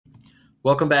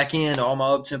Welcome back in to all my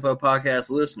up-tempo podcast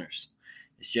listeners.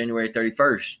 It's January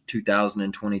 31st,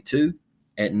 2022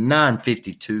 at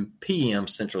 9:52 p.m.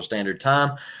 Central Standard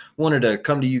Time. Wanted to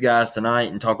come to you guys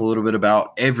tonight and talk a little bit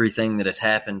about everything that has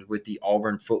happened with the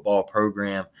Auburn football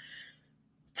program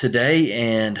today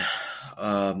and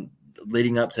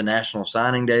leading up to National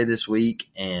Signing Day this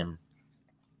week, and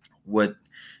what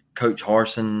Coach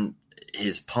Harsin,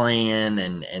 his plan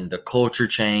and the culture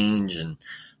change, and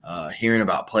hearing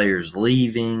about players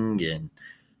leaving and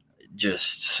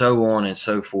just so on and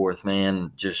so forth,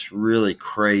 man. Just really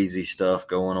crazy stuff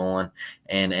going on.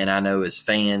 And I know as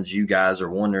fans, you guys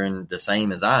are wondering the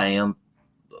same as I am,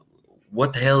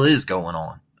 what the hell is going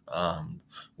on?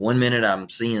 1 minute I'm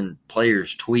seeing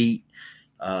players tweet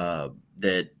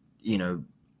that,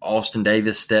 Austin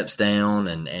Davis steps down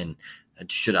and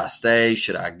should I stay?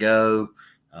 Should I go?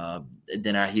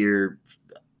 Then I hear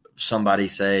somebody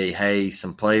say, hey,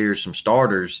 some players, some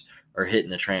starters are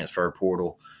hitting the transfer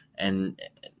portal. And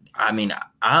I mean,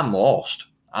 I'm lost.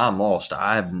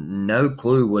 I have no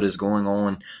clue what is going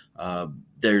on.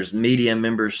 There's media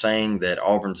members saying that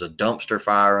Auburn's a dumpster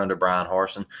fire under Brian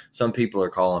Harsin. Some people are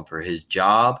calling for his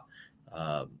job.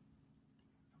 I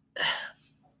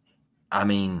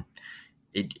mean,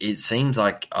 it seems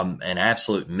like an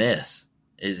absolute mess.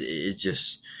 It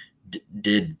just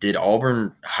did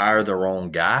Auburn hire the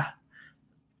wrong guy?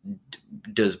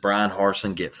 Does Brian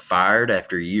Harsin get fired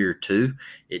after year two?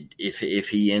 If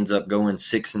he ends up going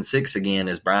 6-6 again,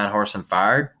 is Brian Harsin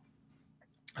fired?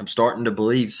 I'm starting to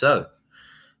believe so.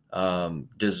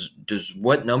 Does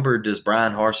what number does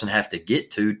Brian Harsin have to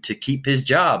get to keep his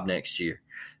job next year?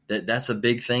 That's a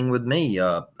big thing with me.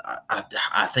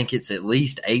 I think it's at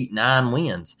least 8-9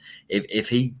 wins. If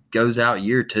he goes out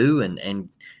year two and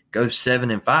goes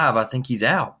 7-5, I think he's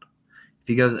out. If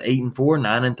he goes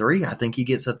 8-4, 9-3, I think he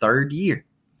gets a third year.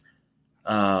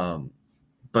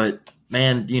 But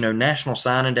man, National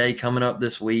Signing Day coming up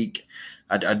this week.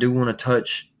 I do want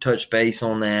to touch base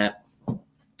on that.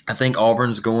 I think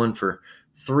Auburn's going for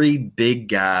three big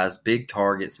guys, big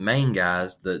targets, main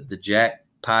guys. The Jack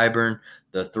Pyburn,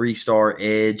 the 3-star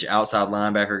edge outside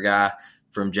linebacker guy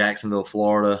from Jacksonville,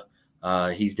 Florida.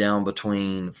 He's down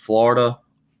between Florida,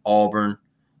 Auburn,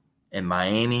 and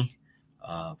Miami.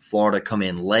 Florida come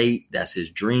in late. That's his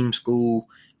dream school.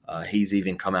 He's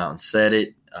even come out and said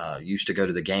it. Used to go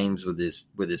to the games with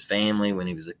his family when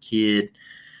he was a kid.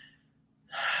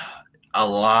 A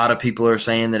lot of people are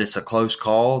saying that it's a close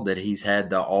call, that he's had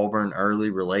the Auburn early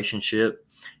relationship,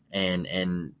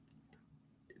 and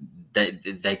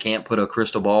they can't put a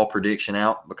crystal ball prediction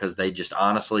out because they just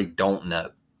honestly don't know.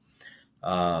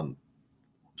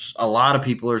 A lot of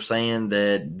people are saying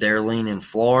that they're leaning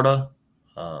Florida.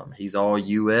 He's all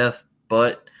UF,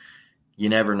 but you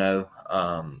never know.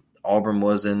 Auburn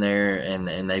was in there,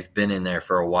 and they've been in there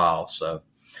for a while. So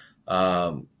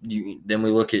then we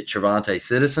look at Trevante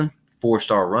Citizen,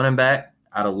 4-star running back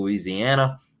out of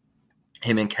Louisiana.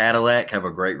 Him and Cadillac have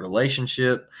a great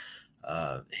relationship.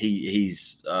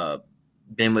 He's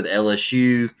been with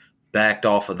LSU, backed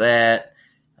off of that.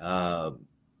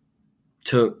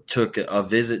 Took a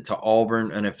visit to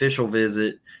Auburn, an official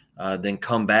visit. Then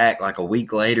come back like a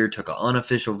week later, took an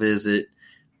unofficial visit.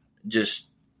 Just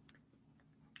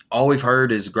all we've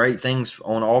heard is great things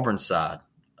on Auburn's side.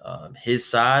 His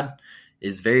side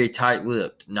is very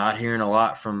tight-lipped, not hearing a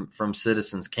lot from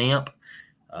Citizens Camp.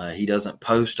 He doesn't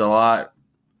post a lot,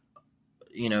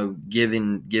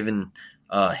 giving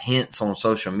hints on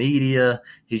social media.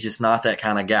 He's just not that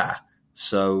kind of guy.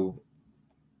 So,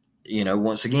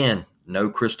 once again, no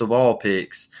crystal ball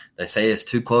picks. They say it's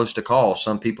too close to call.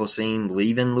 Some people see him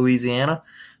leaving Louisiana.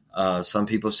 Some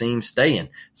people see him staying.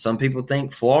 Some people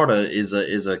think Florida is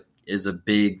a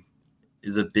big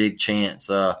chance.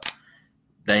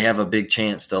 They have a big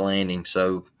chance to land him.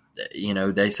 So,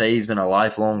 they say he's been a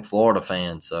lifelong Florida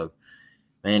fan. So,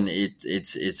 man,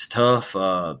 it's tough.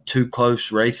 Two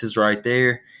close races right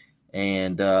there,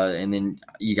 and then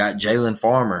you got Jalen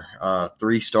Farmer,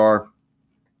 3-star.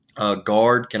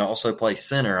 Guard, can also play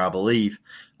center, I believe,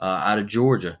 out of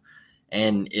Georgia.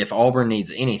 And if Auburn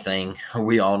needs anything,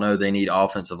 we all know they need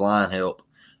offensive line help.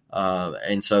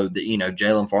 And so,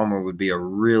 Jalen Farmer would be a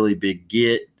really big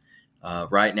get.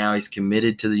 Right now he's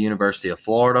committed to the University of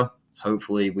Florida.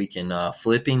 Hopefully we can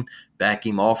flip him, back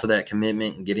him off of that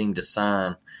commitment, and get him to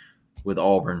sign with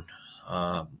Auburn.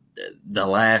 The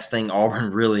last thing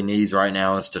Auburn really needs right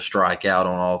now is to strike out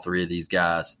on all three of these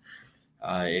guys.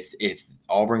 If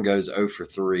Auburn goes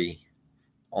 0-3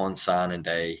 on signing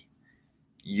day,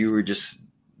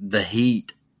 the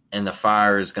heat and the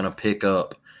fire is going to pick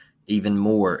up even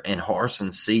more, and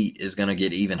Harsin's seat is going to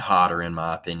get even hotter, in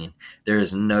my opinion. There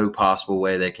is no possible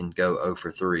way they can go 0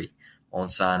 for 3 on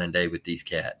signing day with these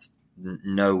cats.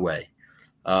 No way.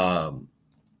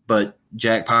 But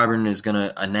Jack Pyburn is going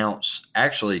to announce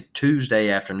actually Tuesday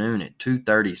afternoon at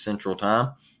 2:30 Central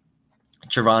Time.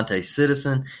 Trevante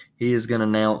Citizen, he is going to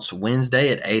announce Wednesday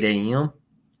at 8 a.m.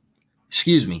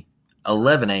 Excuse me,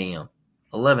 11 a.m.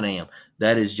 11 a.m.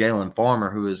 That is Jalen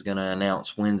Farmer, who is going to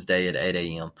announce Wednesday at 8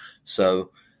 a.m.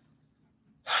 So,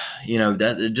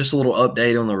 that just a little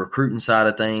update on the recruiting side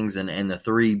of things and the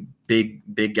three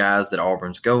big guys that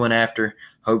Auburn's going after.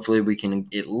 Hopefully we can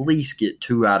at least get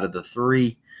 2 out of the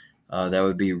 3. That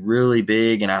would be really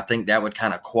big, and I think that would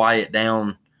kind of quiet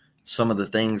down some of the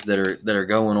things that are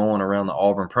going on around the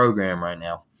Auburn program right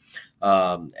now.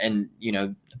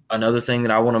 Another thing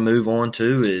that I want to move on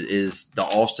to is the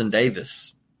Austin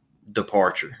Davis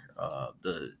departure.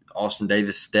 The Austin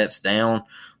Davis steps down,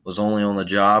 was only on the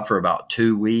job for about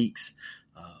 2 weeks,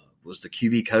 was the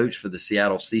QB coach for the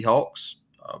Seattle Seahawks.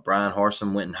 Brian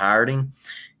Harsin went and hired him,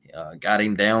 got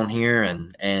him down here,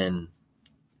 and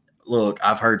look,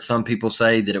 I've heard some people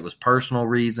say that it was personal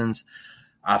reasons.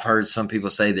 I've heard some people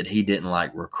say that he didn't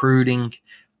like recruiting.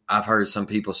 I've heard some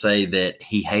people say that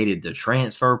he hated the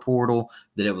transfer portal,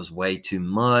 that it was way too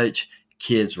much.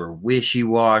 Kids were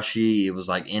wishy-washy. It was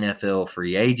like NFL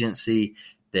free agency,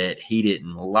 that he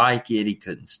didn't like it. He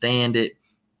couldn't stand it.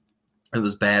 It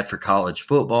was bad for college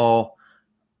football.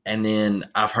 And then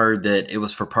I've heard that it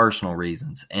was for personal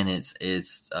reasons, and it's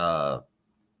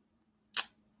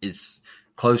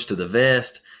close to the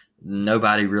vest.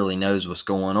 Nobody really knows what's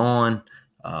going on.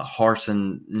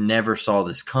 Harsin never saw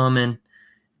this coming,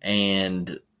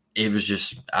 and it was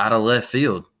just out of left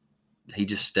field. He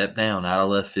just stepped down out of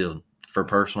left field for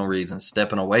personal reasons,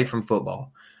 stepping away from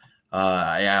football.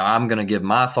 I'm going to give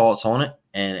my thoughts on it,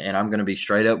 and I'm going to be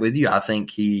straight up with you. I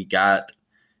think he got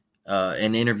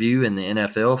an interview in the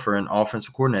NFL for an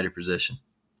offensive coordinator position.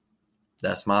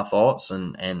 That's my thoughts,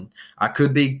 and I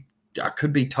could be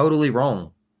totally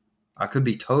wrong.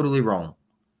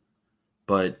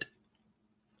 But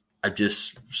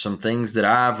some things that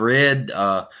I've read,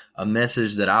 a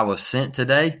message that I was sent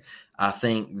today. I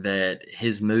think that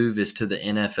his move is to the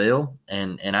NFL,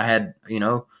 and I had,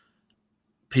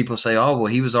 people say, oh, well,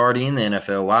 he was already in the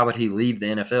NFL. Why would he leave the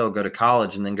NFL, go to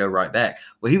college, and then go right back?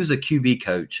 Well, he was a QB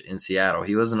coach in Seattle.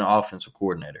 He wasn't an offensive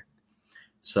coordinator.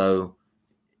 So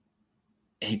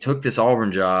he took this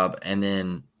Auburn job, and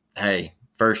then, hey,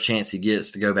 first chance he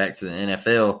gets to go back to the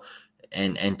NFL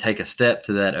and take a step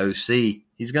to that OC,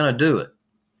 he's going to do it.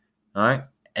 All right.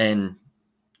 And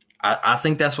I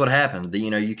think that's what happened.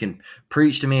 You can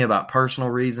preach to me about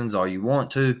personal reasons all you want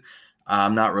to.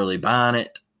 I'm not really buying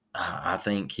it. I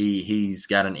think he's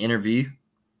got an interview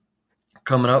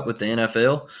coming up with the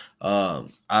NFL.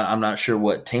 I'm not sure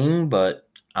what team, but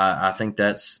I think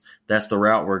that's the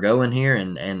route we're going here,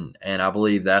 and I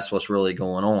believe that's what's really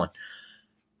going on.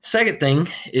 Second thing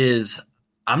is,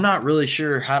 I'm not really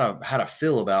sure how to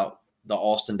feel about the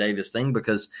Austin Davis thing,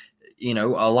 because a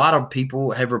lot of people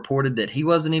have reported that he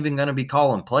wasn't even going to be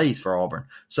calling plays for Auburn.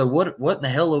 So what in the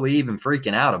hell are we even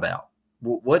freaking out about?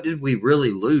 What did we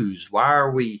really lose? Why are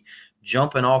we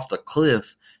jumping off the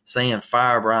cliff saying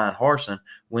fire Brian Harsin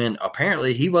when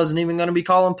apparently he wasn't even going to be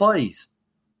calling plays?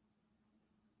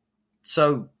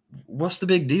 So what's the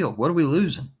big deal? What are we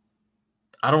losing?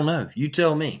 I don't know. You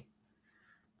tell me.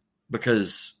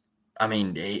 Because,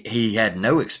 he had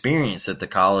no experience at the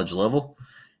college level.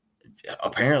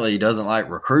 Apparently he doesn't like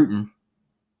recruiting.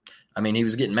 He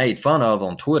was getting made fun of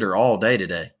on Twitter all day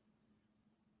today.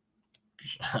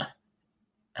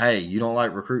 Hey, you don't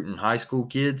like recruiting high school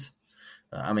kids?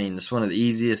 It's one of the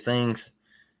easiest things,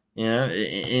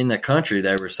 in the country.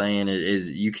 They were saying is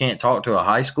you can't talk to a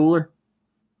high schooler.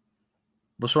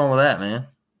 What's wrong with that, man?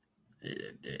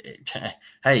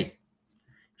 Hey,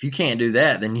 if you can't do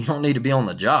that, then you don't need to be on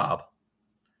the job.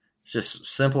 It's just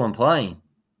simple and plain.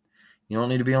 You don't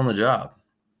need to be on the job.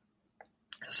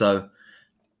 So,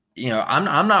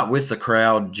 I'm not with the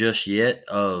crowd just yet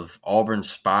of Auburn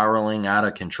spiraling out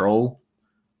of control.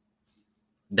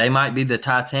 They might be the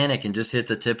Titanic and just hit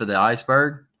the tip of the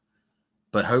iceberg,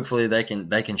 but hopefully they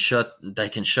can shut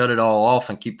it all off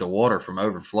and keep the water from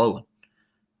overflowing.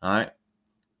 All right.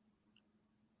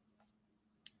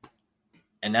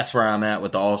 And that's where I'm at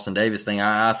with the Austin Davis thing.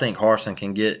 I think Harsin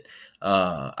can get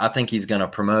I think he's going to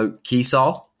promote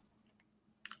Keesaw.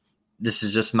 This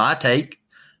is just my take.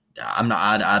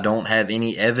 I don't have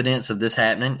any evidence of this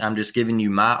happening. I'm just giving you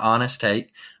my honest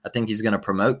take. I think he's going to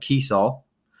promote Keesaw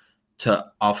to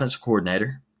offensive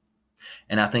coordinator.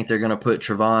 And I think they're going to put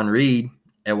Trevon Reed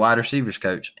at wide receivers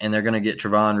coach, and they're going to get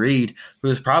Trevon Reed, who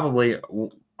is probably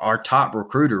our top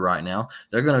recruiter right now.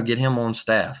 They're going to get him on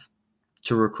staff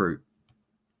to recruit.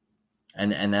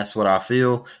 And that's what I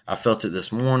feel. I felt it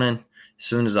this morning. As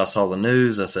soon as I saw the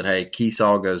news, I said, hey,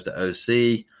 Keesall goes to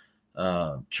OC.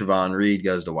 Trevon Reed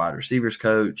goes to wide receivers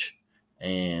coach.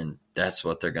 And that's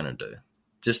what they're going to do.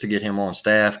 Just to get him on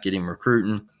staff, get him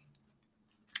recruiting.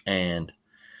 And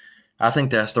I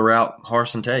think that's the route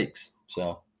Harsin takes.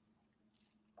 So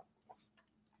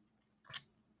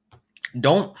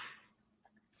don't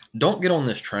get on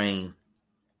this train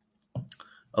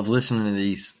of listening to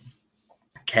these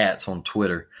cats on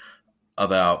Twitter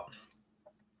about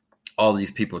all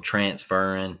these people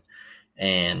transferring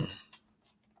and,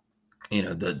 you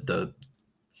know, the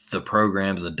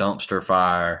program's a dumpster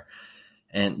fire.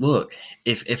 And look,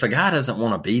 if a guy doesn't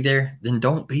want to be there, then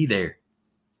don't be there.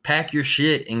 Pack your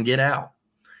shit and get out.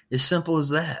 As simple as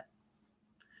that.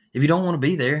 If you don't want to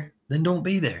be there, then don't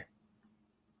be there.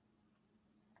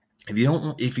 If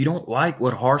you don't like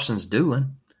what Harsin's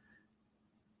doing,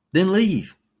 then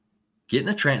leave. Get in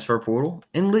the transfer portal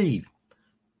and leave.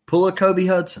 Pull a Kobe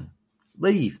Hudson.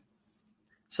 Leave.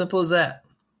 Simple as that.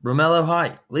 Romello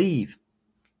Height. Leave.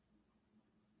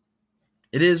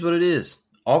 It is what it is.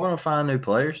 Auburn will find new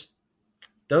players.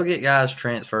 They'll get guys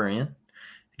transfer in.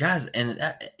 Guys, and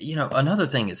another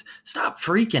thing is stop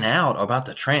freaking out about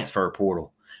the transfer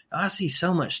portal. I see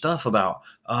so much stuff about,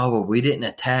 we didn't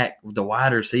attack the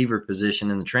wide receiver position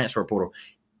in the transfer portal.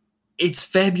 It's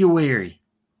February.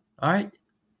 All right?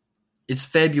 It's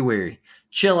February.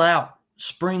 Chill out.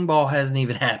 Spring ball hasn't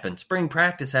even happened. Spring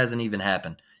practice hasn't even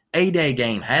happened. A-Day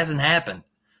game hasn't happened.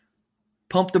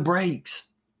 Pump the brakes.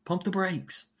 Pump the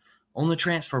brakes on the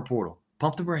transfer portal.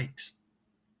 Pump the brakes.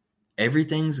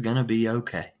 Everything's going to be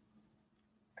okay.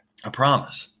 I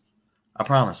promise. I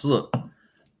promise. Look,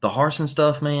 the Harsin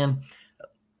stuff, man,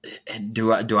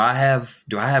 do I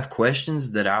have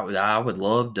questions that I would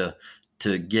love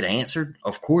to get answered?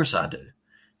 Of course I do.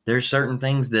 There's certain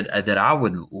things that I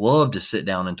would love to sit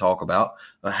down and talk about.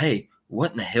 But hey,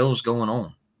 what in the hell's going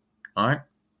on? All right?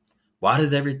 Why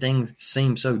does everything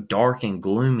seem so dark and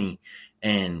gloomy?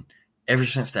 And ever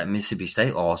since that Mississippi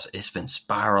State loss, it's been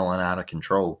spiraling out of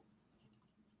control.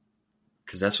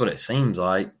 Because that's what it seems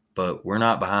like. But we're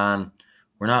not behind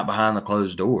the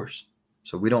closed doors.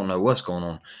 So we don't know what's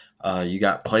going on. You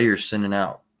got players sending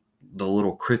out the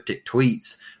little cryptic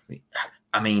tweets.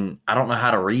 I mean, I don't know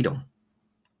how to read them.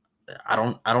 I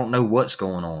don't know what's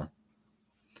going on.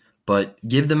 But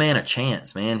give the man a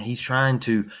chance, man. He's trying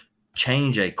to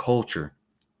change a culture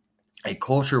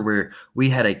where we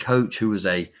had a coach who was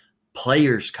a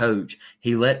player's coach.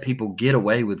 He let people get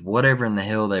away with whatever in the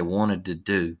hell they wanted to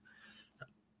do.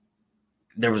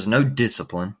 There was no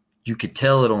discipline. You could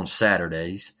tell it on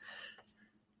Saturdays.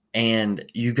 And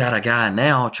you got a guy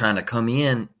now trying to come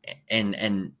in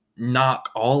and knock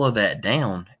all of that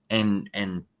down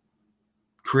and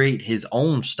create his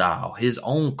own style, his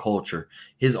own culture,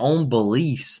 his own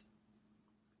beliefs.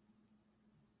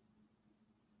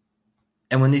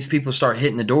 And when these people start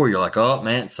hitting the door, you're like, oh,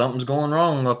 man, something's going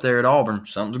wrong up there at Auburn.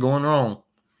 Something's going wrong.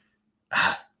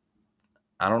 I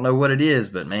don't know what it is,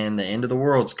 but, man, the end of the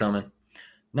world's coming.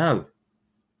 No.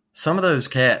 Some of those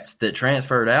cats that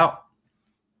transferred out,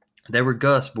 they were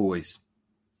Gus boys.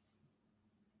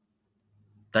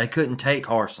 They couldn't take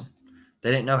Harsin.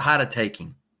 They didn't know how to take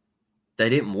him. They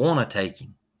didn't want to take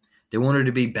him. They wanted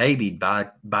to be babied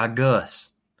by Gus.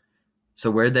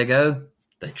 So where'd they go?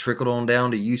 They trickled on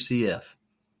down to UCF.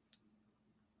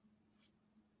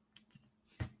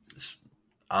 It's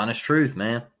honest truth,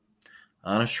 man.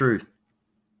 Honest truth.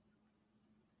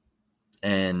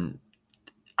 And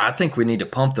I think we need to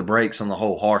pump the brakes on the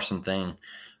whole Harsin thing.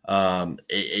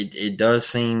 It does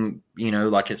seem,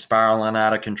 like it's spiraling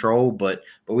out of control, but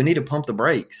we need to pump the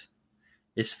brakes.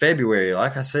 It's February,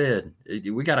 like I said.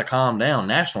 We got to calm down.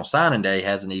 National Signing Day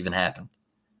hasn't even happened.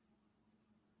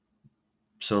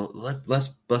 So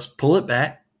let's pull it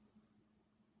back.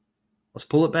 Let's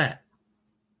pull it back.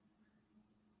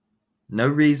 No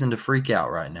reason to freak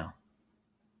out right now.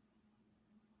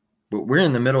 But we're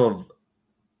in the middle of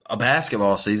a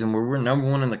basketball season where we're number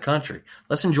one in the country.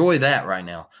 Let's enjoy that right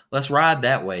now. Let's ride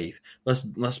that wave. Let's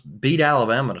beat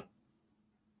Alabama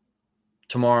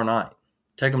tomorrow night.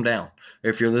 Take them down.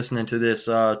 If you're listening to this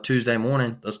Tuesday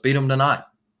morning, let's beat them tonight.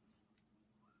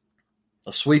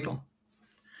 Let's sweep them.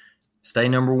 Stay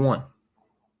number one.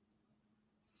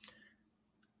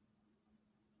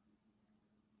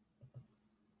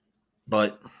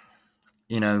 But,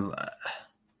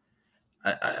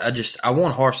 I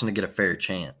want Harsin to get a fair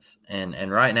chance.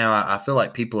 And right now I feel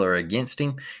like people are against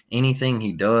him. Anything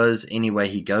he does, any way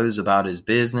he goes about his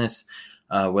business,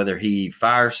 whether he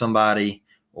fires somebody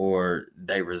or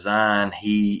they resign,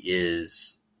 he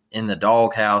is in the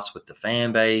doghouse with the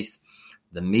fan base.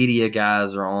 The media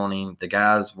guys are on him. The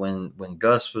guys, when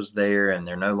Gus was there and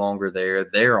they're no longer there,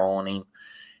 they're on him.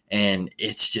 And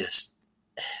it's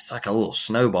like a little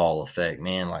snowball effect,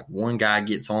 man. Like one guy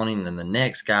gets on him, then the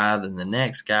next guy, then the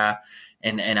next guy.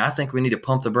 And I think we need to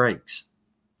pump the brakes.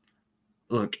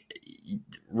 Look,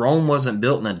 Rome wasn't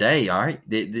built in a day, all right?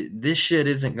 This shit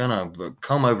isn't going to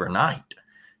come overnight.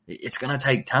 It's going to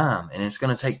take time, and it's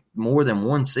going to take more than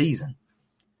one season.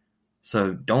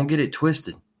 So don't get it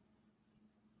twisted.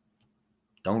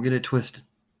 Don't get it twisted.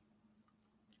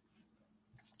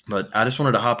 But I just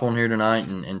wanted to hop on here tonight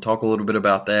and talk a little bit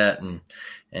about that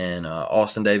and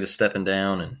Austin Davis stepping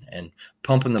down and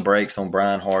pumping the brakes on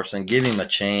Brian Harsin. Give him a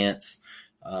chance.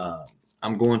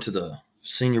 I'm going to the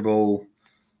Senior Bowl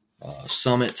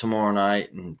summit tomorrow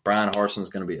night, and Brian Harsin is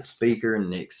going to be a speaker, and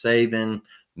Nick Saban,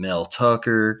 Mel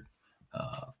Tucker.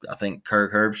 I think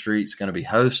Kirk Herbstreit's going to be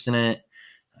hosting it.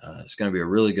 It's going to be a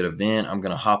really good event. I'm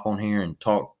going to hop on here and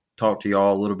talk to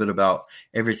y'all a little bit about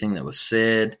everything that was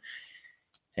said.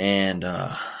 And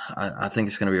I think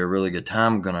it's going to be a really good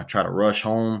time. I'm going to try to rush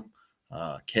home,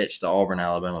 catch the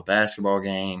Auburn-Alabama basketball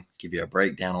game, give you a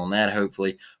breakdown on that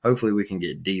hopefully. Hopefully we can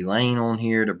get D. Lane on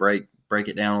here to break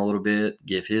it down a little bit,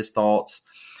 give his thoughts,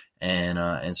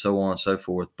 and so on and so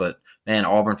forth. But, man,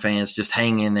 Auburn fans, just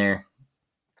hang in there.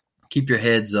 Keep your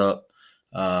heads up.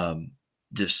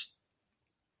 Just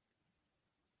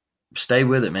stay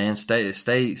with it, man.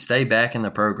 Stay back in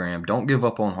the program. Don't give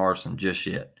up on Harsin just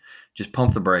yet. Just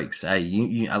pump the brakes. Hey,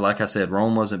 you like I said,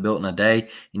 Rome wasn't built in a day,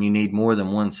 and you need more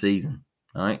than one season.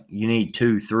 All right, you need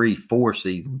 2, 3, 4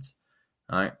 seasons.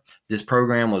 All right, this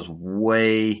program was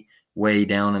way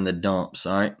down in the dumps.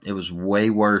 All right, it was way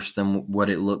worse than what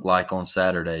it looked like on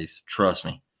Saturdays. Trust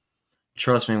me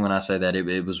when I say that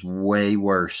it was way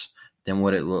worse than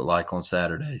what it looked like on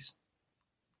Saturdays.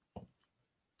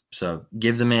 So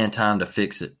give the man time to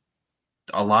fix it.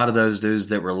 A lot of those dudes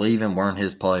that were leaving weren't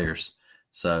his players.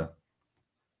 So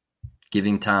give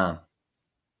him time.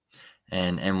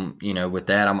 And you know, with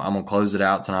that, I'm going to close it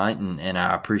out tonight. And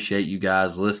I appreciate you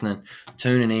guys listening,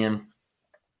 tuning in.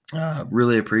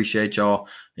 Really appreciate y'all.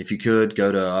 If you could,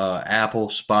 go to Apple,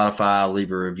 Spotify,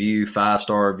 leave a review,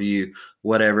 5-star review,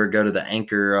 whatever. Go to the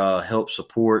Anchor, help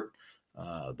support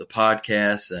the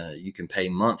podcast. You can pay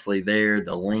monthly there.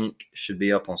 The link should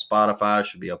be up on Spotify,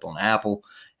 should be up on Apple.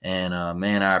 And,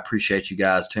 man, I appreciate you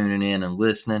guys tuning in and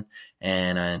listening.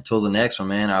 And until the next one,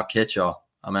 man, I'll catch y'all.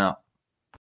 I'm out.